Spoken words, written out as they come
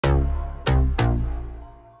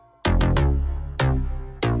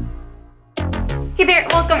Hey there,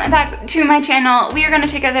 welcome back to my channel. We are going to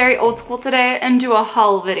take a very old school today and do a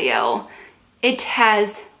haul video. It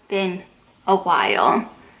has been a while.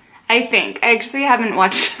 I think. I actually haven't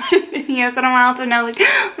watched videos in a while to know like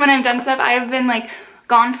when I've done stuff. I've been like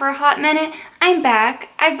gone for a hot minute. I'm back.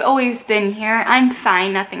 I've always been here. I'm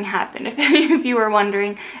fine. Nothing happened, if any of you were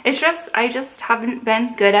wondering. It's just, I just haven't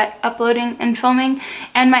been good at uploading and filming,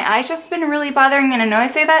 and my eyes just been really bothering me. And I know I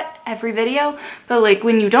say that every video, but like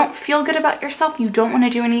when you don't feel good about yourself, you don't want to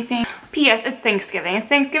do anything. P.S. It's Thanksgiving. It's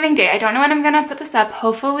Thanksgiving Day. I don't know when I'm gonna put this up.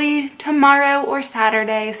 Hopefully tomorrow or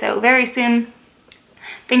Saturday, so very soon.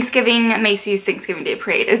 Thanksgiving, Macy's Thanksgiving Day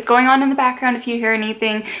Parade is going on in the background if you hear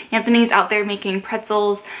anything. Anthony's out there making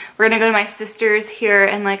pretzels. We're gonna go to my sister's here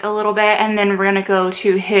in like a little bit, and then we're gonna go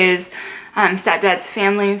to his stepdad's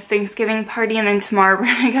family's Thanksgiving party, and then tomorrow we're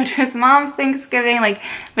gonna go to his mom's Thanksgiving, like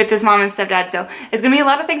with his mom and stepdad. So it's gonna be a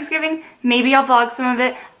lot of Thanksgiving. Maybe I'll vlog some of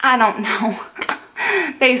it. I don't know.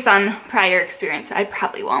 Based on prior experience, I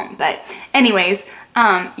probably won't. But anyways,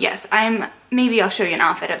 yes, maybe I'll show you an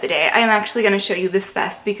outfit of the day. I'm actually going to show you this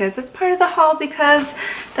vest because it's part of the haul, because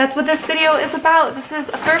that's what this video is about. This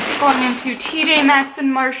is first going into TJ Maxx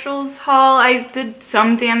and Marshall's haul. I did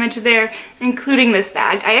some damage there, including this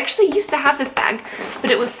bag. I actually used to have this bag,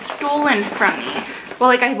 but it was stolen from me. Well,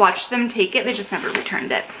 like I watched them take it, they just never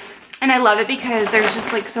returned it. And I love it because there's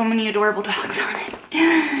just like so many adorable dogs on it.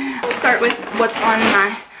 I'll start with what's on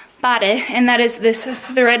my body, and that is this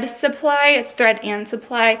thread supply. It's thread and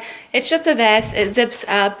supply. It's just a vest. It zips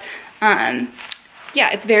up. Yeah,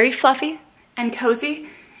 it's very fluffy and cozy,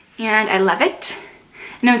 and I love it.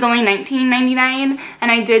 And it was only $19.99,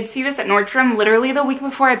 and I did see this at Nordstrom literally the week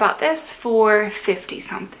before I bought this for 50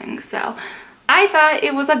 something. So I thought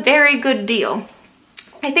it was a very good deal.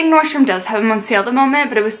 I think Nordstrom does have them on sale at the moment,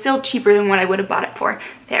 but it was still cheaper than what I would have bought it for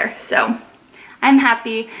there. So I'm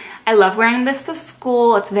happy. I love wearing this to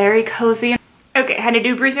school. It's very cozy. Okay, I had to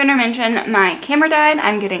do a brief intervention. My camera died.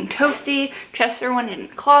 I'm getting toasty. Chester went in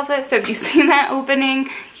the closet, so if you see that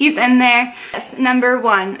opening, he's in there. Yes, number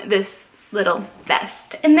one, this little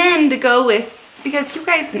vest. And then to go with, because you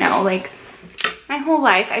guys know, like, my whole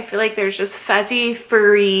life, I feel like there's just fuzzy,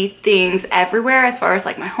 furry things everywhere as far as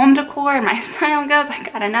like my home decor and my style goes. I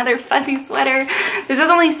got another fuzzy sweater. This is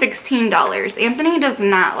only $16. Anthony does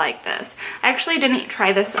not like this. I actually didn't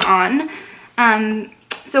try this on.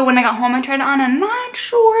 So when I got home, I tried it on. I'm not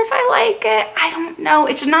sure if I like it. I don't know.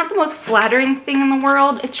 It's not the most flattering thing in the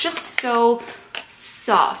world. It's just so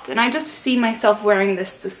soft. And I just see myself wearing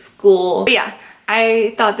this to school. But yeah.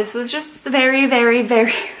 I thought this was just very, very,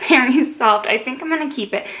 very, very soft. I think I'm gonna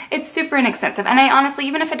keep it. It's super inexpensive. And I honestly,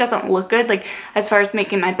 even if it doesn't look good, like as far as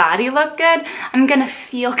making my body look good, I'm gonna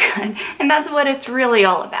feel good. And that's what it's really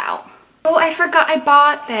all about. Oh, I forgot I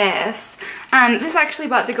bought this. This I actually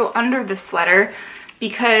bought to go under the sweater,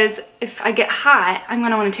 because if I get hot, I'm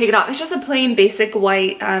gonna wanna take it off. It's just a plain basic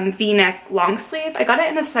white V-neck long sleeve. I got it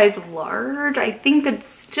in a size large. I think it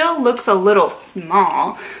still looks a little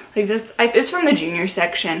small. Like this, it's from the junior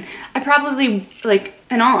section. I probably, like,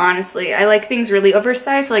 in all honesty, I like things really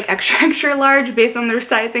oversized, so like extra large based on their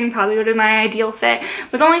sizing probably would have been my ideal fit.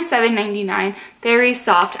 It was only $7.99, very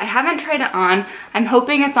soft. I haven't tried it on. I'm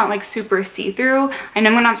hoping it's not like super see-through. I know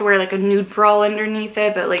I'm gonna have to wear like a nude bra underneath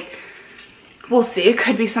it, but like, we'll see. It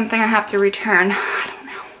could be something I have to return. I don't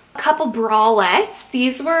know. A couple bralettes.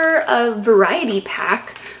 These were a variety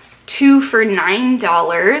pack, 2 for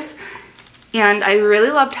 $9. And I really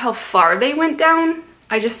loved how far they went down.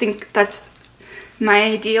 I just think that's my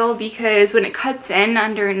ideal, because when it cuts in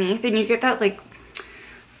underneath and you get that like,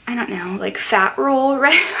 I don't know, like fat roll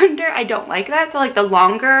right under, I don't like that. So like the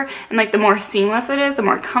longer and like the more seamless it is, the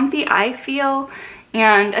more comfy I feel.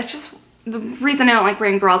 And it's just the reason I don't like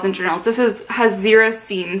wearing bras in general. This has 0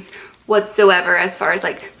 seams whatsoever, as far as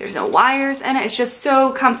like there's no wires in it. It's just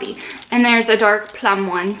so comfy. And there's a dark plum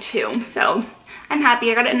one too. So I'm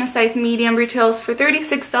happy. I got it in a size medium, retails for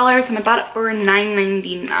 $36, and I bought it for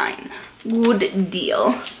 $9.99. Good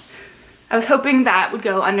deal. I was hoping that would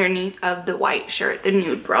go underneath of the white shirt, the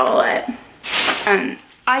nude bralette.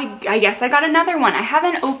 I guess I got another one. I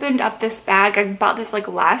haven't opened up this bag. I bought this like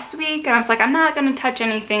last week, and I was like, I'm not gonna touch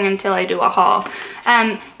anything until I do a haul.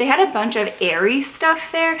 They had a bunch of airy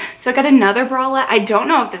stuff there, so I got another bralette. I don't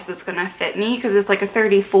know if this is gonna fit me because it's like a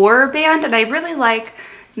 34 band, and I really like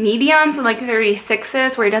mediums and like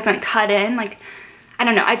 36s where it doesn't cut in. Like, I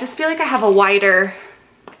don't know, I just feel like I have a wider,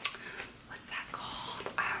 what's that called?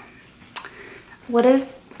 What is,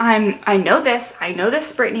 I know this,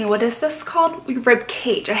 Brittany, what is this called? Rib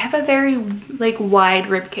cage. I have a very like wide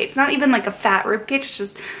rib cage. It's not even like a fat rib cage, it's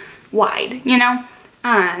just wide, you know?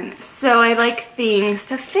 So I like things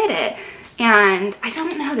to fit it. And I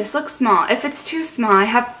don't know, this looks small. If it's too small, I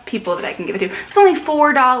have people that I can give it to. It's only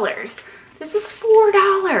 $4. This is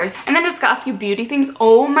 $4. And then just got a few beauty things.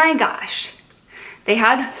 Oh my gosh. They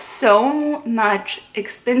had so much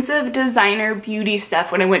expensive designer beauty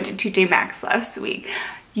stuff when I went to TJ Maxx last week.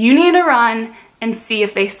 You need to run and see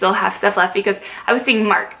if they still have stuff left, because I was seeing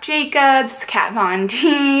Marc Jacobs, Kat Von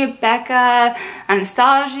D, Becca,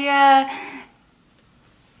 Anastasia.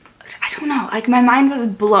 I don't know, like my mind was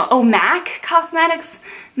blown. Oh, MAC Cosmetics.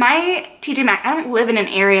 My TJ Maxx, I don't live in an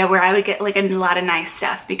area where I would get like a lot of nice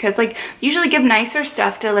stuff, because like usually give nicer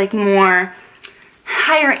stuff to like more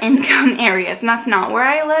higher income areas, and that's not where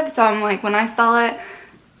I live. So I'm like, when I saw it,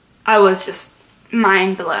 I was just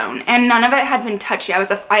mind blown, and none of it had been touched yet.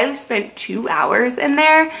 I spent 2 hours in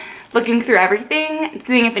there looking through everything,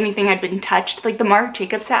 seeing if anything had been touched. Like the Marc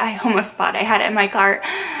Jacobs set, I almost bought. I had it in my cart,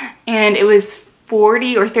 and it was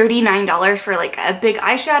 $40 or $39 for like a big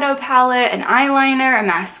eyeshadow palette, an eyeliner, a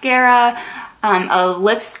mascara, a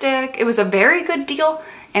lipstick. It was a very good deal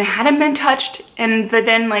and hadn't been touched. But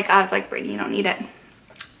then like I was like, Brittany, you don't need it.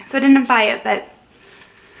 So I didn't buy it, but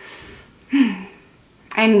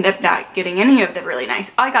I ended up not getting any of the really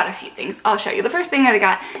nice. I got a few things. I'll show you. The first thing I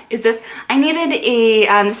got is this. I needed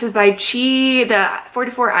a, this is by Chi, the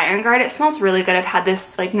 44 Iron Guard. It smells really good. I've had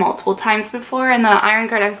this like multiple times before, and the Iron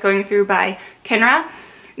Guard I was going through by Kenra,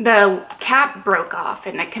 the cap broke off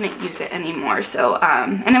and I couldn't use it anymore. So,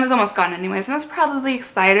 and it was almost gone anyway, so it was probably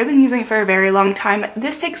expired. I've been using it for a very long time, but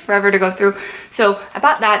this takes forever to go through. So I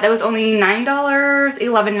bought that. That was only $9,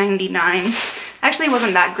 $11.99. Actually, it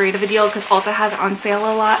wasn't that great of a deal because Ulta has it on sale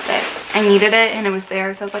a lot, but I needed it and it was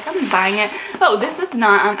there, so I was like, I'm buying it. Oh, this was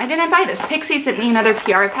not, I didn't buy this. Pixie sent me another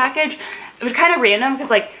PR package. It was kind of random because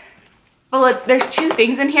like, well, there's 2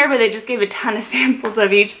 things in here, but they just gave a ton of samples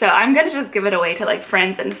of each, so I'm gonna just give it away to like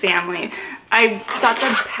friends and family. I thought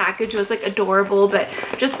the package was like adorable, but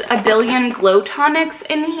just a billion glow tonics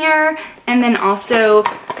in here, and then also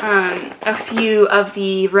a few of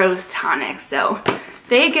the rose tonics. So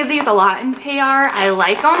they give these a lot in PR. I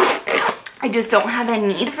like them. I just don't have a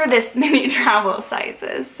need for this many travel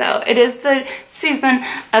sizes. So it is the season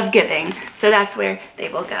of giving, so that's where they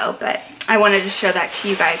will go. But I wanted to show that to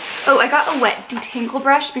you guys. Oh, I got a wet detangle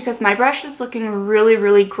brush because my brush is looking really,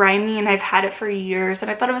 really grimy, and I've had it for years,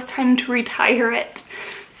 and I thought it was time to retire it.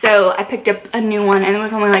 So I picked up a new one, and it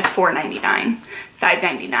was only like $4.99,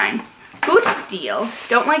 $5.99. Good deal.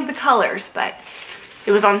 Don't like the colors, but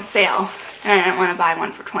it was on sale, and I didn't want to buy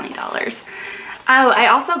one for $20. Oh, I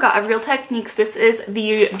also got a Real Techniques. This is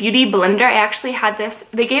the Beauty Blender. I actually had this.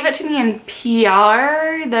 They gave it to me in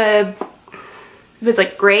PR. It was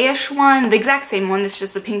like grayish one, the exact same one. This is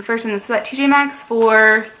just the pink version. This was at TJ Maxx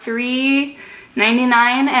for $3.99,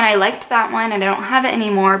 and I liked that one, and I don't have it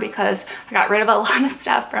anymore because I got rid of a lot of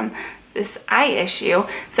stuff from this eye issue.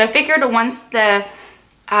 So I figured once the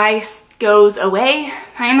eye goes away,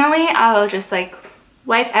 finally, I'll just like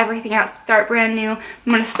wipe everything out, start brand new. I'm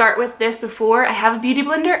going to start with this before I have a beauty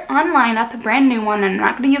blender on lineup, a brand new one, and I'm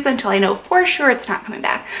not going to use it until I know for sure it's not coming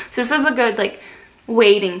back. So this is a good like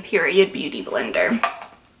waiting period beauty blender.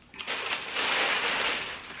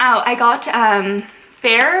 Oh, I got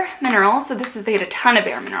Bare Minerals. So this is, they had a ton of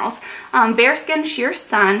Bare Minerals. Bare Skin Sheer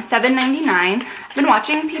Sun, $7.99. I've been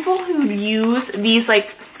watching people who use these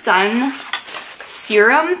like sun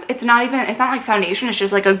serums. It's not like foundation, it's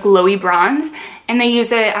just like a glowy bronze, and they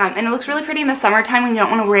use it and it looks really pretty in the summertime when you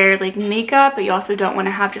don't want to wear like makeup, but you also don't want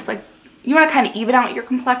to have just like, you want to kind of even out your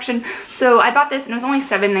complexion. So I bought this and it was only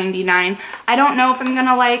 $7.99. I don't know if I'm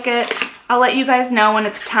gonna like it. I'll let you guys know when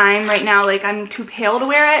it's time. Right now, like, I'm too pale to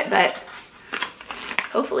wear it, but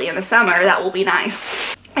hopefully in the summer that will be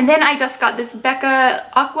nice. And then I just got this Becca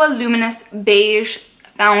Aqua Luminous Beige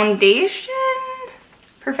Foundation.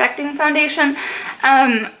 Perfecting foundation.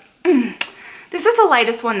 This is the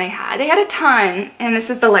lightest one they had. They had a ton, and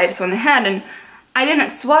this is the lightest one they had, and I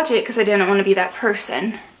didn't swatch it because I didn't want to be that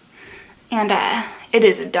person. And it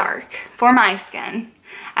is dark for my skin.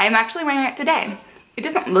 I'm actually wearing it today. It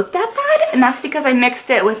doesn't look that bad, and that's because I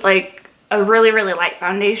mixed it with like a really, really light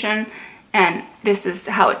foundation, and this is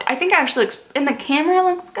how it, I think actually looks, in the camera it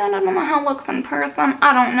looks good. I don't know how it looks in person.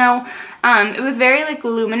 I don't know. It was very like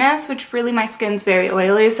luminous, which really my skin's very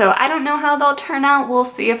oily, so I don't know how they'll turn out. We'll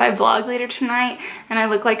see if I vlog later tonight and I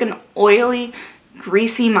look like an oily,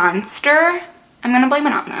 greasy monster. I'm gonna blame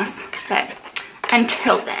it on this, but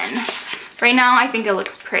until then. Right now I think it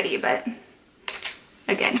looks pretty, but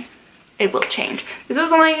again, it will change. This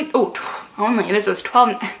was only, this was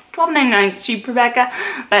 $12.99. It's cheap, Rebecca,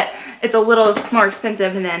 but it's a little more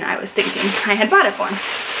expensive than I was thinking I had bought it for.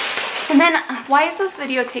 And then, why is this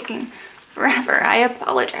video taking forever. I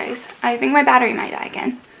apologize. I think my battery might die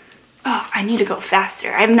again. Oh, I need to go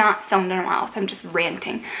faster. I have not filmed in a while, so I'm just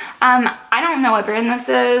ranting. I don't know what brand this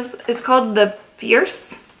is. It's called the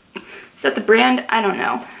Fierce. Is that the brand? I don't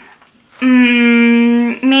know.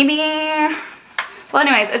 Maybe. Well,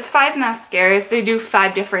 anyways, it's 5 mascaras. They do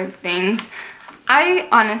 5 different things. I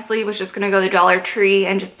honestly was just gonna go to the Dollar Tree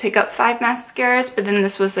and just pick up 5 mascaras, but then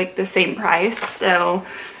this was like the same price, so.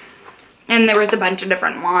 And there was a bunch of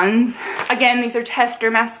different ones. Again, these are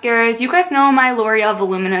tester mascaras. You guys know my L'Oreal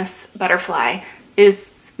Voluminous Butterfly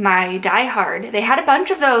is my die-hard. They had a bunch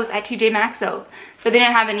of those at TJ Maxx though, but they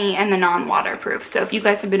didn't have any in the non-waterproof. So if you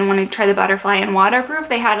guys have been wanting to try the Butterfly in waterproof,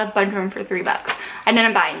 they had a bunch of them for $3. I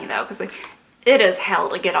didn't buy any though, because like, it is hell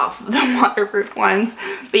to get off of the waterproof ones.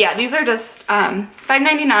 But yeah, these are just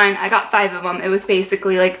 $5.99. I got 5 of them. It was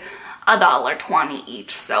basically like $1.20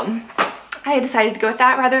 each, so I decided to go with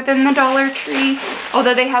that rather than the Dollar Tree.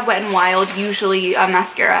 Although they have Wet n Wild, usually a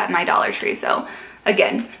mascara at my Dollar Tree. So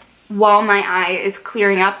again, while my eye is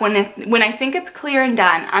clearing up, when I think it's clear and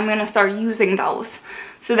done, I'm gonna start using those.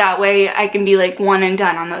 So that way I can be like one and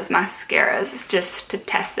done on those mascaras just to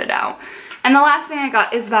test it out. And the last thing I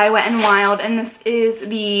got is by Wet n Wild, and this is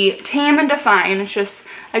the Tame and Define. It's just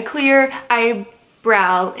a clear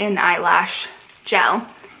eyebrow and eyelash gel.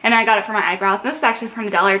 And I got it for my eyebrows. This is actually from the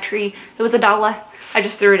Dollar Tree. It was $1. I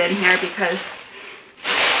just threw it in here because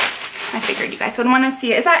I figured you guys would want to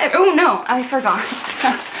see it. Is that it? Oh no, I forgot.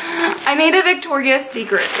 I made a Victoria's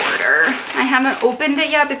Secret order. I haven't opened it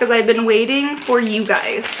yet because I've been waiting for you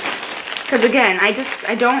guys. Because again,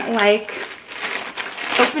 I don't like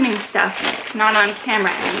opening stuff not on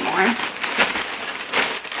camera anymore.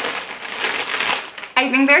 I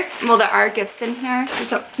think there are gifts in here.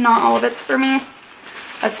 So not all of it's for me.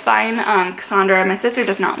 That's fine. Cassandra, my sister,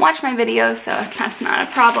 does not watch my videos, so that's not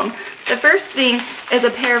a problem. The first thing is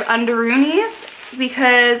a pair of underoonies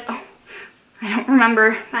because I don't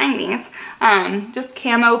remember buying these. Just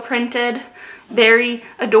camo printed, very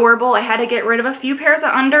adorable. I had to get rid of a few pairs of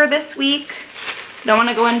under this week. Don't want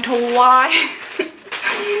to go into why.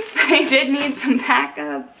 I did need some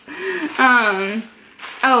backups.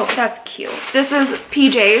 Oh, that's cute. This is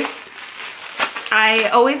PJs. I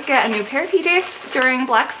always get a new pair of PJs during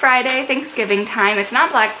Black Friday, Thanksgiving time. It's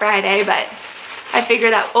not Black Friday, but I figure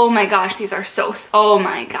that, oh my gosh, these are so, oh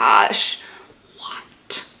my gosh.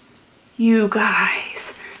 What? You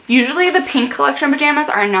guys. Usually the pink collection pajamas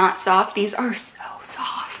are not soft. These are so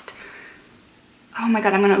soft. Oh my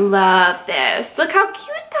god, I'm gonna love this. Look how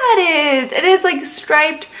cute that is. It is like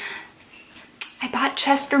striped. I bought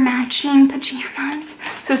Chester matching pajamas.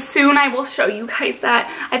 So soon I will show you guys that.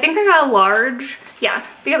 I think I got a large. Yeah,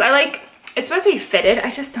 because I like, it's supposed to be fitted.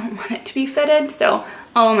 I just don't want it to be fitted. So,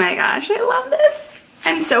 oh my gosh, I love this.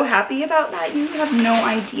 I'm so happy about that. You have no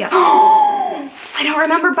idea. Oh, I don't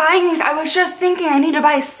remember buying these. I was just thinking I need to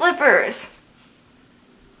buy slippers.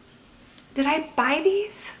 Did I buy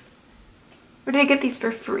these? Or did I get these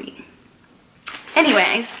for free?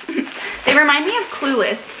 Anyways, they remind me of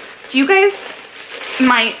Clueless. Do you guys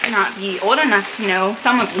might not be old enough to know,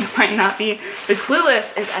 some of you might not be, but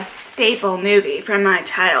Clueless is a staple movie from my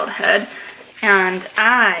childhood, and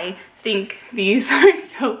I think these are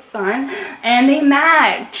so fun, and they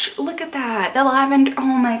match. Look at that, the lavender. Oh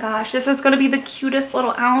my gosh, this is gonna be the cutest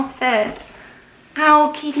little outfit.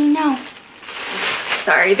 Ow, Katie, no.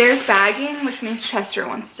 Sorry, there's bagging, which means Chester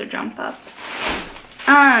wants to jump up.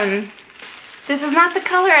 This is not the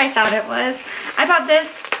color I thought it was. I bought this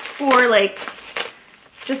for like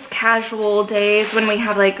just casual days when we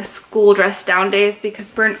have like school dress down days, because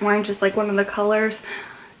burnt orange is like one of the colors.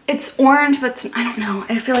 It's orange, but I don't know.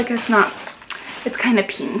 I feel like it's not, it's kind of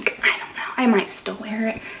pink. I don't know. I might still wear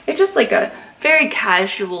it. It's just like a very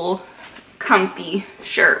casual, comfy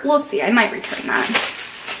shirt. We'll see. I might return that.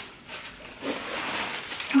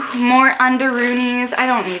 Ooh, more underoonies. I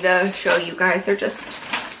don't need to show you guys. They're just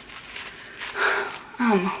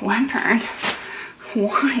leopard.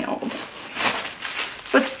 Wild.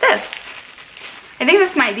 What's this? I think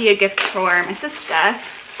this might be a gift for my sister,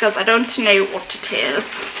 because I don't know what it is.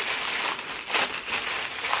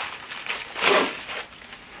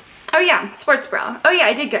 Oh yeah, sports bra. Oh yeah,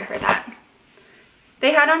 I did get her that.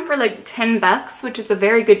 They had them for like 10 bucks, which is a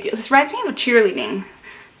very good deal. This reminds me of a cheerleading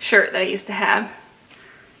shirt that I used to have.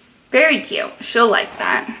 Very cute. She'll like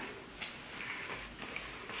that.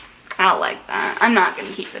 I'll like that. I'm not gonna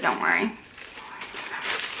keep it, don't worry.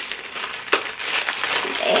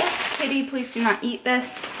 Kitty, please do not eat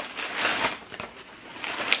this.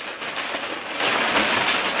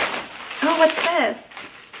 Oh, what's this?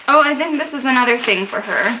 Oh, I think this is another thing for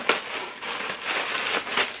her.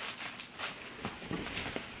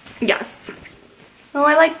 Yes. Oh,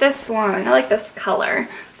 I like this one. I like this color.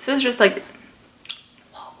 This is just like,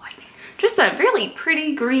 just a really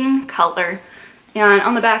pretty green color. And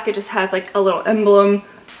on the back, it just has like a little emblem.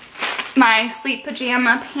 My sleep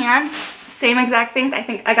pajama pants, same exact things. I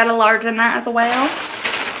think I got a large in that as well.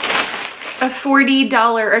 A $40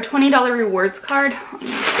 or $20 rewards card. Let me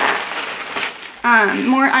use that.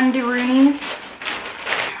 More underoonies.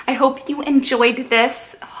 I hope you enjoyed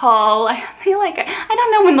this haul. I feel like, I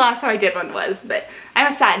don't know when the last time I did one was, but I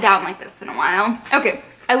haven't sat down like this in a while. Okay,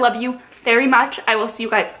 I love you very much. I will see you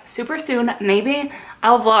guys super soon. Maybe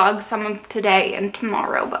I'll vlog some of today and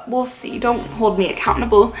tomorrow, but we'll see. Don't hold me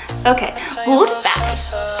accountable. Okay, goodbye.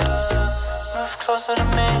 Move closer to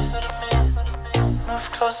me.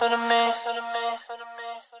 Move closer to me.